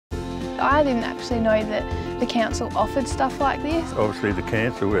I didn't actually know that the council offered stuff like this. Obviously the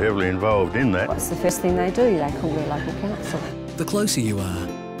council were heavily involved in that. What's the first thing they do? They call their local council. The closer you are,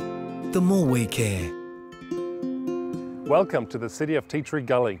 the more we care. Welcome to the city of Tea Tree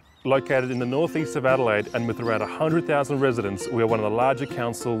Gully. Located in the northeast of Adelaide and with around 100,000 residents, we are one of the larger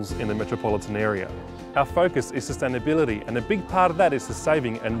councils in the metropolitan area. Our focus is sustainability, and a big part of that is the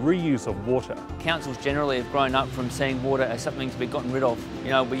saving and reuse of water. Councils generally have grown up from seeing water as something to be gotten rid of. You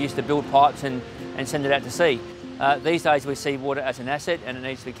know, we used to build pipes and send it out to sea. These days we see water as an asset, and it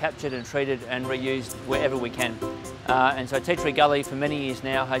needs to be captured and treated and reused wherever we can. And so Tea Tree Gully for many years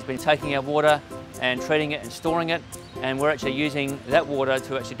now has been taking our water and treating it and storing it, and we're actually using that water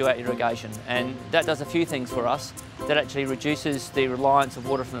to actually do our irrigation. And that does a few things for us. That actually reduces the reliance of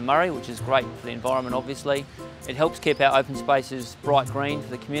water from the Murray, which is great for the environment obviously. It helps keep our open spaces bright green for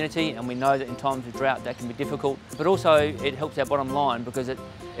the community, and we know that in times of drought that can be difficult. But also it helps our bottom line, because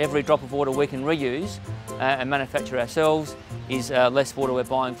every drop of water we can reuse and manufacture ourselves is less water we're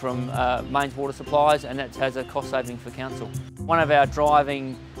buying from mains water suppliers, and that has a cost saving for council. One of our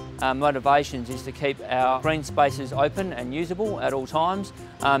driving motivations is to keep our green spaces open and usable at all times,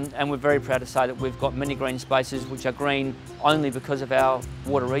 and we're very proud to say that we've got many green spaces which are green only because of our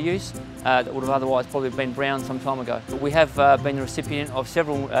water reuse that would have otherwise probably been brown some time ago. But we have been the recipient of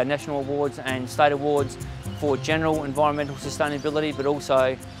several national awards and state awards for general environmental sustainability, but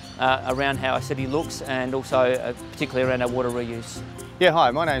also around how our city looks, and also particularly around our water reuse. Yeah,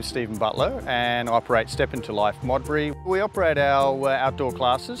 hi, my name's Stephen Butler and I operate Step Into Life Modbury. We operate our outdoor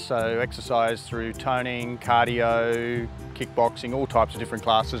classes, so exercise through toning, cardio, kickboxing, all types of different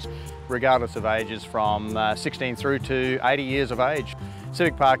classes, regardless of ages from 16 through to 80 years of age.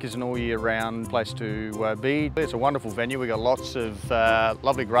 Civic Park is an all year round place to be. It's a wonderful venue. We've got lots of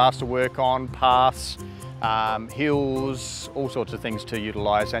lovely grass to work on, paths, hills, all sorts of things to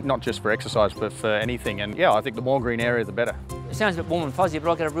utilise, and not just for exercise but for anything. And yeah, I think the more green area the better. It sounds a bit warm and fuzzy, but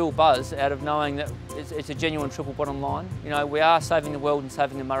I get a real buzz out of knowing that it's a genuine triple bottom line. You know, we are saving the world and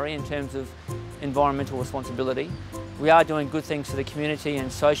saving the Murray in terms of environmental responsibility. We are doing good things for the community and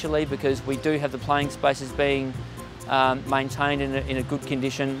socially, because we do have the playing spaces being maintained in a good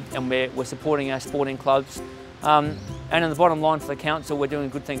condition, and we're supporting our sporting clubs. And on the bottom line for the council, we're doing a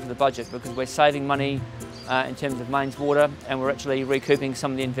good thing for the budget, because we're saving money in terms of mains water, and we're actually recouping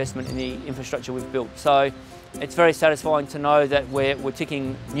some of the investment in the infrastructure we've built. So it's very satisfying to know that we're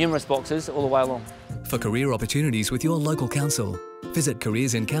ticking numerous boxes all the way along. For career opportunities with your local council, visit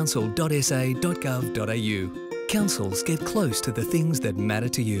careersincouncil.sa.gov.au. Councils get close to the things that matter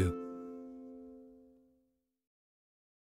to you.